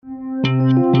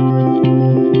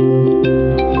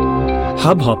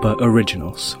Hubhopper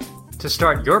Originals. To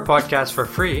start your podcast for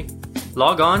free,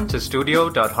 log on to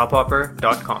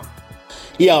studio.hubhopper.com.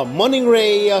 Your morning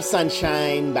ray of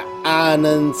sunshine by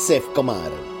Anand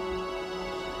Sefkumaran.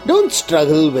 Don't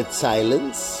struggle with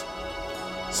silence.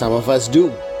 Some of us do,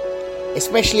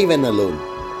 especially when alone.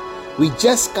 We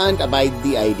just can't abide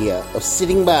the idea of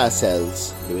sitting by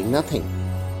ourselves doing nothing.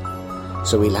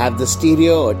 So we'll have the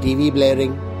stereo or TV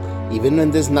blaring, even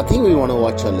when there's nothing we want to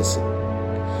watch or listen.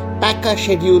 Pack our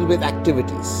schedule with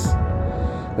activities.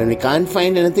 When we can't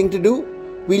find anything to do,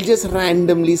 we'll just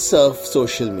randomly surf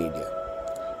social media.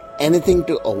 Anything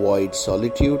to avoid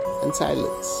solitude and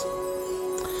silence.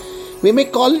 We may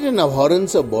call it an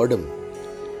abhorrence of boredom,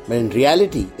 but in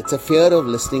reality, it's a fear of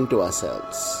listening to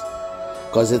ourselves.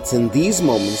 Because it's in these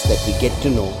moments that we get to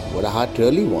know what our heart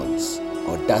really wants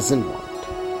or doesn't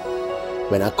want.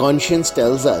 When our conscience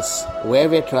tells us where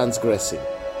we're transgressing.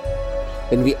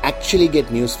 When we actually get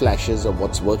news flashes of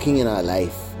what's working in our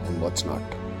life and what's not.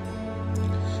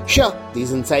 Sure,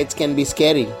 these insights can be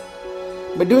scary,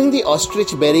 but doing the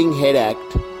ostrich burying head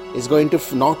act is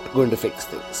not going to fix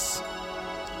things.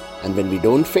 And when we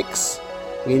don't fix,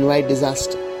 we invite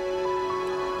disaster.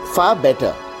 Far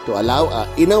better to allow our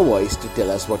inner voice to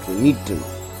tell us what we need to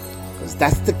know, because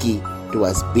that's the key to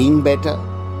us being better,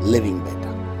 living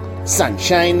better.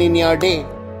 Sunshine in your day.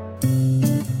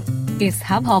 इस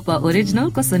Hubhopper original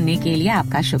को सुनने के लिए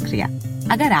आपका शुक्रिया।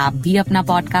 अगर आप भी अपना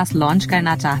पॉडकास्ट लॉन्च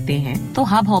करना चाहते हैं तो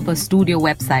हब हॉपर स्टूडियो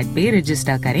वेबसाइट पे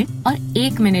रजिस्टर करें और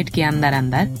 1 मिनट के अंदर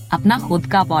अंदर अपना खुद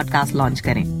का पॉडकास्ट लॉन्च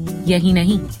करें। यही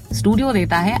नहीं, स्टूडियो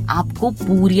देता है आपको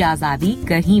पूरी आजादी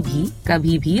कहीं भी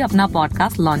कभी भी अपना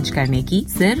पॉडकास्ट लॉन्च करने की,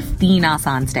 सिर्फ 3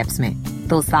 आसान स्टेप्स में।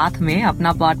 तो साथ में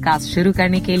अपना पॉडकास्ट शुरू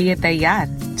करने के लिए तैयार?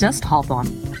 Just hop on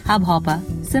Hubhopper,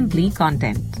 simply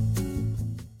content.